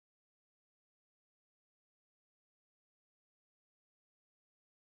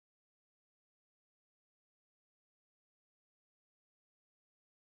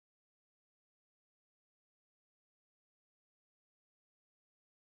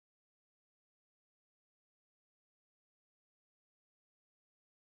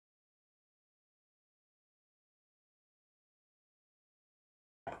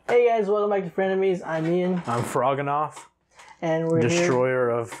Hey guys, welcome back to Frenemies. I'm Ian. I'm Froganoff, And we're destroyer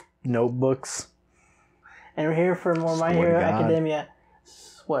of notebooks. And we're here for more My Hero Academia.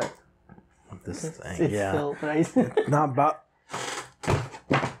 What? This thing, it's yeah. still nice. Not about.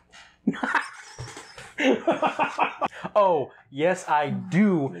 Oh, yes, I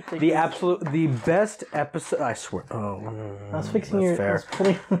do. The best episode. I swear. Oh, I was fixing your. fair. I was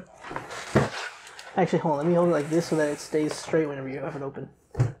putting. Actually, hold on. Let me hold it like this so that it stays straight whenever you have it open.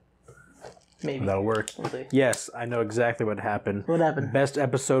 Maybe. That'll work. We'll see. Yes, I know exactly what happened. What happened? Best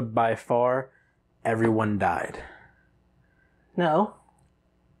episode by far. Everyone died. No.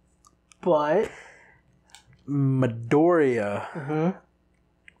 But. Midoriya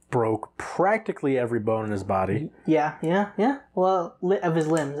broke practically every bone in his body. Yeah. Well, of his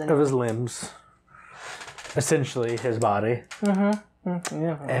limbs. Anyway. Of his limbs. Essentially, his body. Yeah.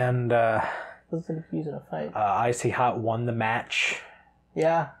 And, Let's use it in a fight. Icy Hot won the match.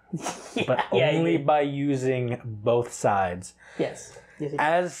 Yeah. But only by using both sides. Yes.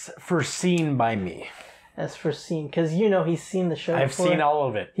 As foreseen by me. As foreseen. Because, you know, he's seen the show I've before. seen all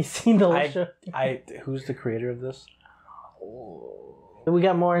of it. He's seen the whole show. Who's the creator of this? We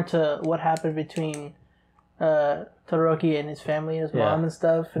got more into what happened between Todoroki and his family, his mom and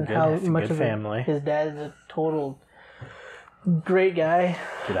stuff, and how much of his dad is a total great guy.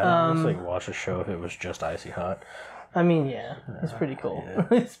 Dude, I'd honestly watch a show if it was just Icy Hot. I mean, yeah, it's pretty cool. Yeah.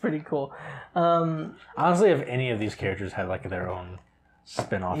 It's pretty cool. Honestly, if any of these characters had like their own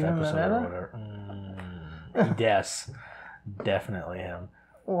spin-off episode or whatever. Yes, definitely him.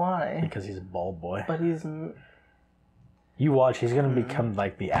 Why? Because he's a bald boy. But he's... You watch, he's going to become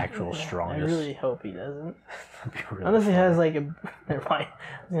like the actual strongest. I really hope he doesn't. Really Unless he has like a... Never mind.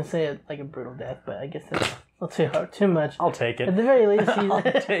 I was going to say like a brutal death, but I guess that's too much. I'll take it. At the very least, I'll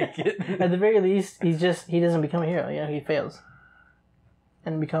take it. At the very least, he doesn't become a hero. You know, he fails.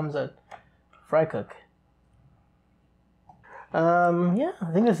 And becomes a fry cook. Yeah,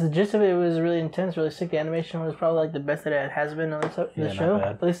 I think that's the gist of it. It was really intense, really sick. The animation was probably like the best that it has been on the show,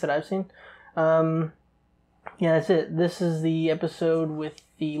 at least that I've seen. Yeah, that's it. This is the episode with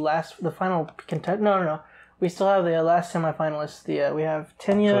the final contest. No. We still have the last semifinalists. We have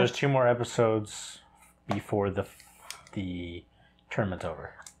Tenya. So there's 2 more episodes before the tournament's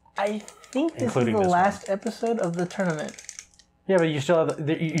over. I think this is the last episode of the tournament. Yeah, but you still have.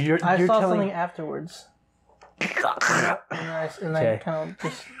 I saw something afterwards. and I kind of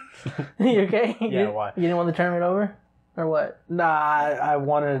just... You okay? Yeah, why? You didn't want the tournament over? Or what? Nah, I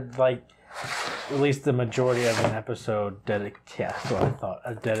wanted, like, at least the majority of an episode dedicated to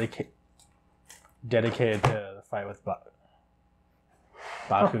the fight with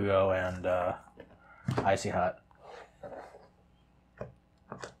Bakugo and Icy Hot.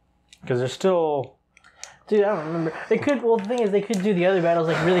 Because there's still... Dude, I don't remember. They could... Well, the thing is, they could do the other battles,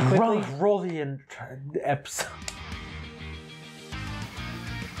 like, really quickly. Roll the episode.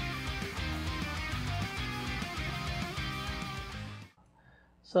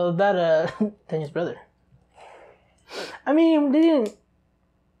 So that, Tanya's brother. I mean, they didn't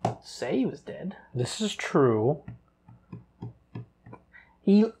say he was dead. This is true.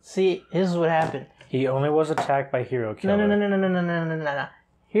 See, here's what happened. He only was attacked by Hero Killer. No.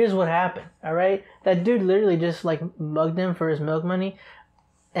 Here's what happened, alright? That dude literally just, like, mugged him for his milk money,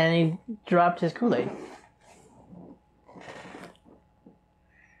 and he dropped his Kool-Aid.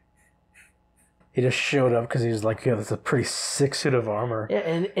 He just showed up because he was like, "Yeah, that's a pretty sick suit of armor."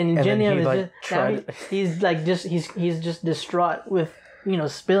 Yeah, and Genium is he's just distraught with, you know,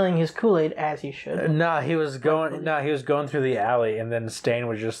 spilling his Kool-Aid as he should. He was going through the alley, and then Stain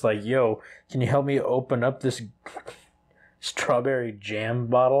was just like, "Yo, can you help me open up this strawberry jam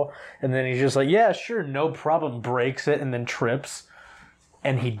bottle?" And then he's just like, "Yeah, sure, no problem." Breaks it and then trips,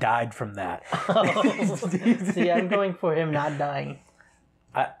 and he died from that. See, I'm going for him not dying.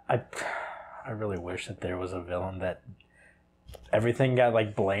 I really wish that there was a villain that everything got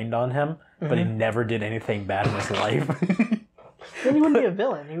like blamed on him, but he never did anything bad in his life. Then he wouldn't be a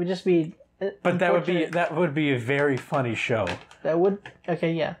villain. He would just be. But that would be a very funny show. That would.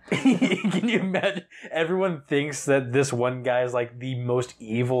 Okay, yeah. Can you imagine? Everyone thinks that this one guy is like the most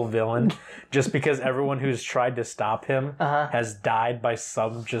evil villain, just because everyone who's tried to stop him has died by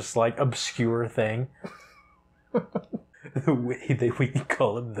some just like obscure thing. We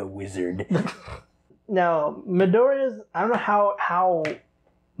call him the Wizard. Now, Midoriya's... I don't know how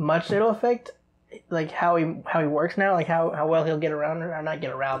much it'll affect, like, how he works now, like, how well he'll get around, or not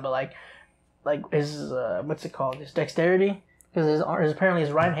get around, but, like his, what's it called? His dexterity? Because apparently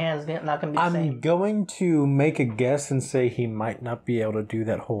his right hand is not going to be the same. I'm going to make a guess and say he might not be able to do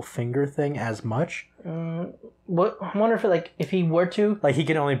that whole finger thing as much. What I wonder if he were to, like, he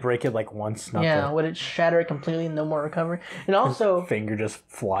can only break it like once. Would it shatter it completely and no more recovery? And also, his finger just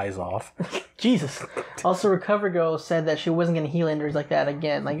flies off. Jesus. Also, Recover Girl said that she wasn't going to heal injuries like that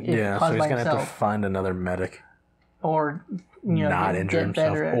again. Like, so he's going to have to find another medic, or not injure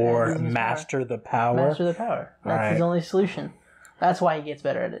himself, or master the power. Master the power. That's his only solution. That's why he gets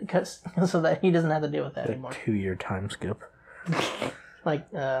better at it, so that he doesn't have to deal with that anymore. 2-year time skip. Like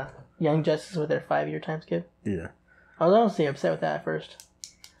Young Justice with their 5-year time skip. Yeah. I was honestly upset with that at first.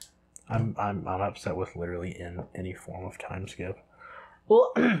 I'm upset with literally any form of time skip.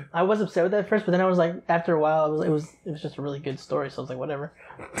 Well, I was upset with that at first, but then I was like, after a while, it was just a really good story. So I was like, whatever,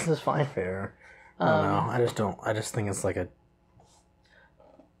 this is fine. Fair. I don't know. I just think it's like I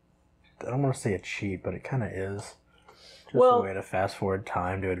don't want to say a cheat, but it kind of is. Just a way to fast forward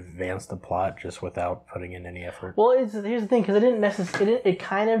time to advance the plot just without putting in any effort. Well, here's the thing, because it didn't necessarily... It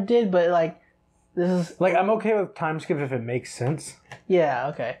kind of did, but, like, this is... Like, I'm okay with time skip if it makes sense. Yeah,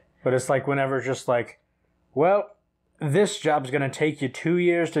 okay. But it's like whenever it's just like, well, this job's going to take you 2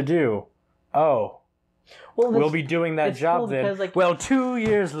 years to do. Oh. Well, we'll be doing that job cool then. Because, 2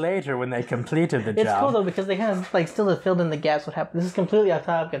 years later when they completed the job. It's cool, though, because they kind of, like, still have filled in the gaps what happened. This is completely off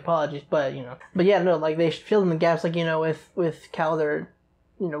topic, apologies, but, But, yeah, no, like, they filled in the gaps, like, with Calder,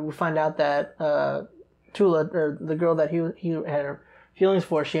 we find out that Tula, or the girl that he had feelings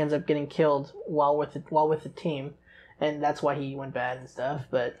for, she ends up getting killed while with the team, and that's why he went bad and stuff,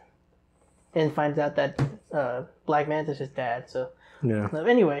 and finds out that Black Manta's his dad, so... Yeah.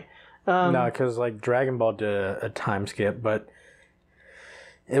 Anyway... no, because like Dragon Ball did a time skip, but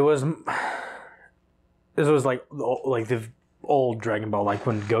this was like the old Dragon Ball, like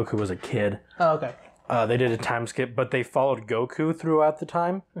when Goku was a kid. Oh, okay. They did a time skip, but they followed Goku throughout the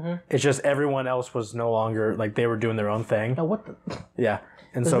time. Mm-hmm. It's just everyone else was no longer, like, they were doing their own thing. Oh, what the? Yeah,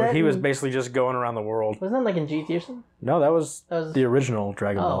 and so he was basically just going around the world. Wasn't that like in GT or something? No, that was the original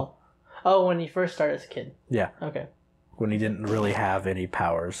Dragon Ball. Oh, when he first started as a kid. Yeah. Okay. When he didn't really have any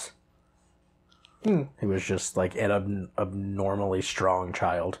powers. He was just like an abnormally strong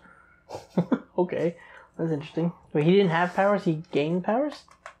child. Okay, that's interesting. Wait, he didn't have powers? He gained powers?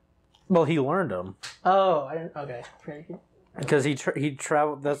 Well, he learned them. Oh, I didn't. Okay, because he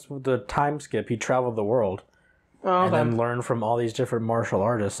traveled. That's the time skip. He traveled the world, and then learned from all these different martial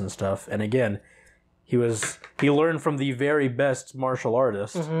artists and stuff. And again, he learned from the very best martial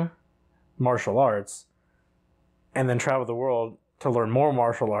artist, martial arts, and then traveled the world to learn more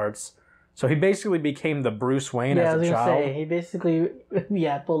martial arts. So he basically became the Bruce Wayne as a child. Yeah, I was going to say, he basically,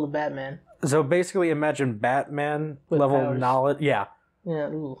 pulled a Batman. So basically imagine Batman with level powers. Knowledge. Yeah. Yeah,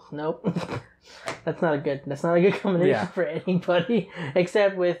 nope. That's not a good combination for anybody,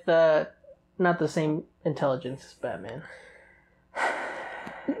 except with not the same intelligence as Batman.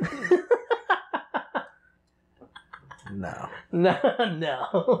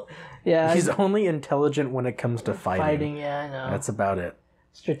 No. Yeah. He's only intelligent when it comes to fighting. Yeah, I know. That's about it.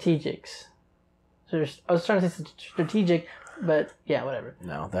 Strategics. So I was trying to say strategic, but yeah, whatever.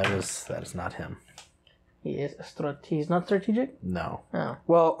 No, that is not him. He's not strategic? No. Oh.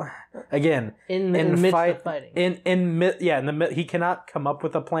 Well, again, in the midst of fighting. He cannot come up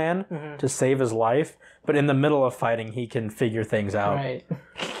with a plan to save his life, but in the middle of fighting, he can figure things out. Right.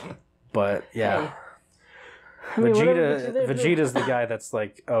 But yeah. Hey. Vegeta's the guy that's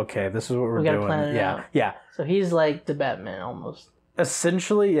like, okay, this is what we're doing. Plan it out. Yeah. So he's like the Batman almost.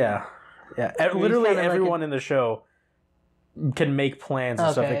 Essentially, yeah. Literally everyone in the show can make plans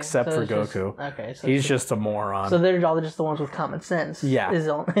and stuff except for Goku. So he's just a moron. So they're all just the ones with common sense. Yeah. Is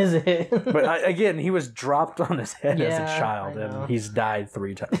it? But again, he was dropped on his head as a child, and he's died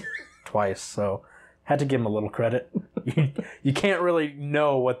twice. So had to give him a little credit. You can't really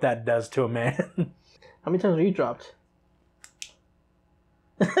know what that does to a man. How many times were you dropped?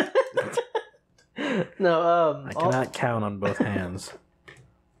 No, I cannot count on both hands.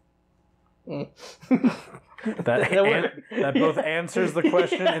 That both answers the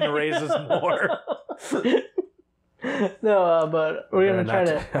question and raises more. No, but we're gonna try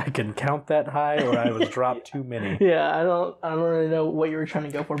to. I can count that high, or I was dropped too many. Yeah, I don't really know what you were trying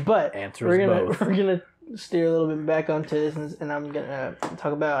to go for, but we're gonna steer a little bit back onto this, and I'm gonna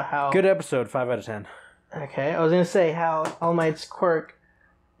talk about how good episode, 5 out of 10. Okay, I was gonna say how All Might's quirk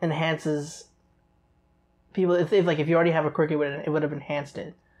enhances people. If you already have a quirk, it would have enhanced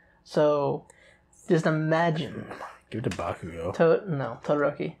it. So, just imagine. Give it to Bakugo.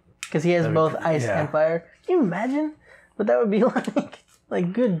 Todoroki, because he has both ice and fire. Can you imagine what that would be like?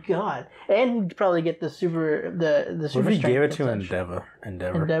 Like, good God. And he'd probably get the super What if he gave it to Endeavor?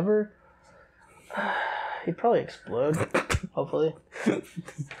 Endeavor? He'd probably explode. Hopefully.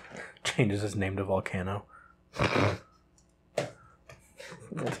 Changes his name to Volcano.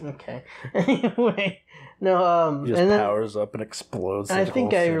 Okay. Anyway, no. He just powers up and explodes. I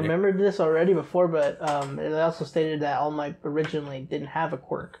think I remembered this already before, but it also stated that All Might originally didn't have a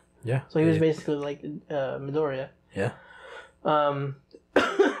quirk. Yeah. So he was basically like Midoriya. Yeah. I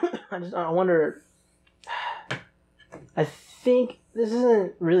wonder. I think this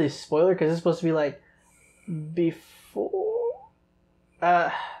isn't really a spoiler because it's supposed to be like before.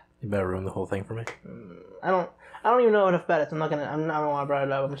 You better ruin the whole thing for me. I don't even know enough about it. So I don't want to bring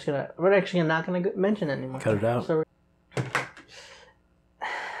it up. We're actually not gonna mention it anymore. Cut it out. So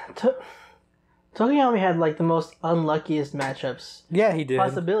Tokayami had like the most unluckiest matchups. Yeah, he did.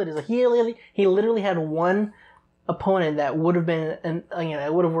 Possibilities. Like he literally had one opponent that would have been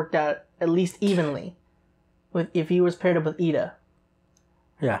it would have worked out at least evenly, if he was paired up with Iida.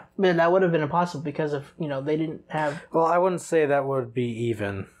 Yeah, but that would have been impossible because of they didn't have. Well, I wouldn't say that would be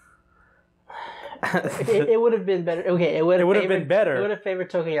even. it would have been better. Okay, it would have been better. It would have favored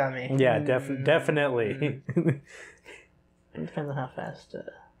Tokayami. Yeah, definitely. It depends on how fast.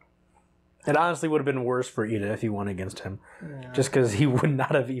 It honestly would have been worse for Iida if he won against him, just because he would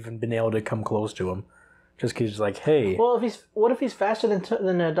not have even been able to come close to him. Just because he's like, hey. Well, what if he's faster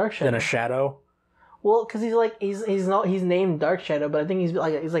than a Dark Shadow? Than a Shadow. Well, because he's named Dark Shadow, but I think he's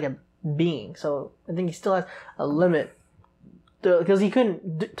like a being, so I think he still has a limit. Because he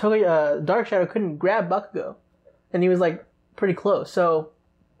couldn't, Dark Shadow couldn't grab Bakugo, and he was like pretty close. So,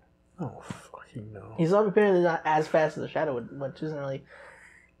 oh fucking no, he's apparently not as fast as the Shadow would, which isn't really.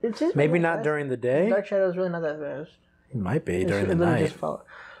 It's just maybe not fast. During the day. Dark Shadow is really not that fast. He might be during the night.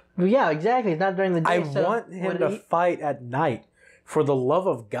 But yeah, exactly. It's not during the day. I want him to fight at night. For the love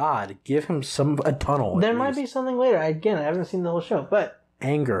of God, give him a tunnel. There might be something later. Again, I haven't seen the whole show, but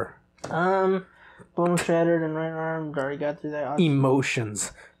anger. Bone shattered and right arm. Already got through that.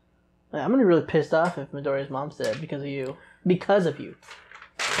 Emotions. I'm gonna be really pissed off if Midoriya's mom's dead because of you. Because of you.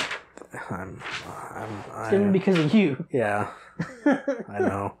 It's gonna be because of you. Yeah. I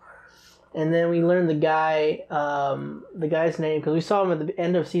know. And then we learned the guy's name because we saw him at the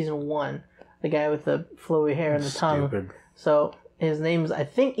end of season 1. The guy with the flowy hair and the tongue. So his name's I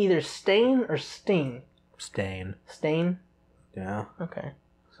think either Stain or Sting. Stain. Stain. Yeah. Okay.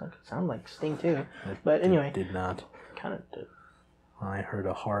 So it could sound like Sting too. But anyway. Did not. Kind of did. I heard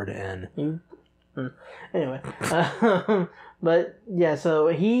a hard N. Anyway. But yeah, so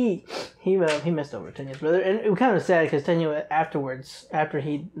he messed over Tenya's brother, and it was kind of sad because Tenya afterwards, after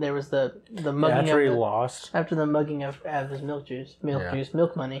there was the mugging after he lost, after the mugging of his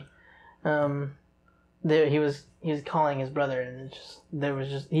milk money, he was calling his brother, and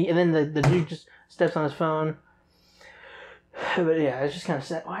and then the dude just steps on his phone. But yeah, it's just kind of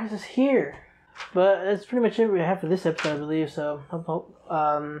sad. Why is this here? But that's pretty much it we have for this episode, I believe. So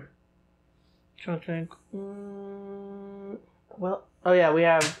trying to think. Well, oh yeah, we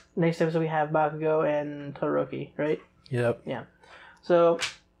have next episode. We have Bakugo and Todoroki, right? Yep. Yeah. So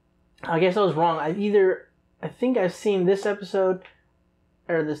I guess I was wrong. I think I've seen this episode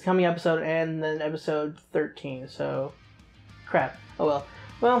or this coming episode and then episode 13. So crap. Oh well.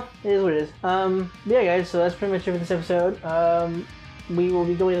 Well, it is what it is. Yeah, guys. So that's pretty much it for this episode. We will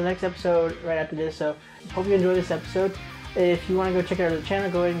be going to the next episode right after this. So hope you enjoyed this episode. If you want to go check out the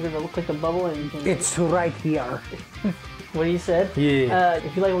channel, go ahead and click the bubble and you can. It's right here. What he said. Yeah.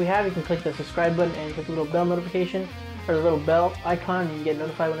 If you like what we have, you can click the subscribe button and click the little bell notification or the little bell icon, and you get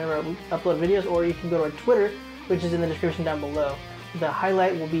notified whenever we upload videos. Or you can go to our Twitter, which is in the description down below. The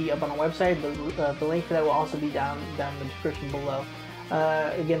highlight will be up on our website. The link for that will also be down in the description below.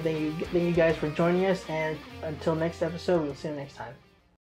 Again, thank you guys for joining us, and until next episode, we'll see you next time.